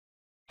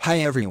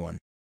Hi everyone.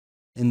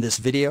 In this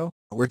video,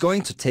 we're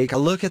going to take a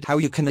look at how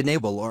you can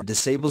enable or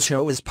disable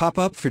Show as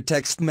pop-up for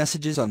text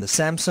messages on the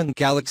Samsung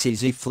Galaxy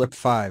Z Flip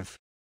 5.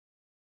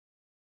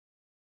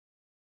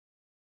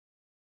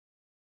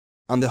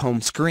 On the home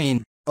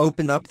screen,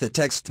 open up the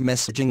text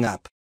messaging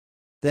app.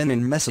 Then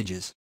in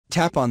Messages,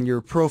 tap on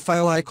your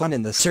profile icon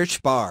in the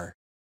search bar.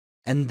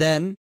 And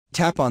then,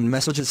 tap on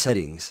Messages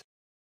Settings.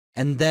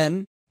 And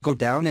then, go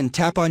down and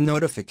tap on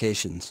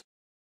Notifications.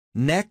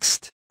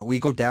 Next, we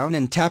go down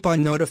and tap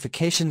on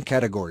Notification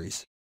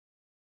Categories.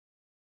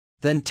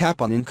 Then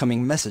tap on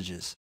Incoming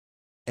Messages.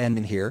 And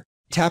in here,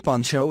 tap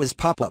on Show as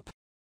Pop-up.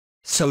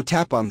 So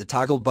tap on the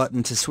toggle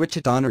button to switch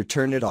it on or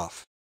turn it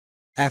off.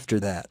 After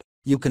that,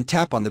 you can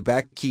tap on the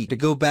back key to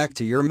go back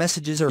to your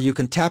messages, or you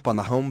can tap on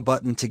the home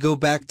button to go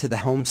back to the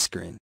home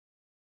screen.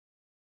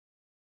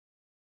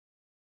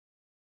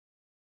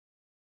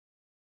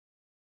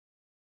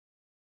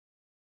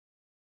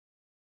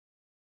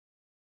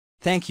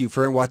 Thank you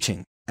for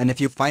watching, and if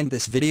you find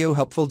this video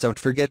helpful, don't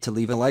forget to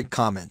leave a like,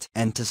 comment,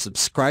 and to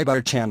subscribe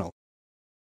our channel.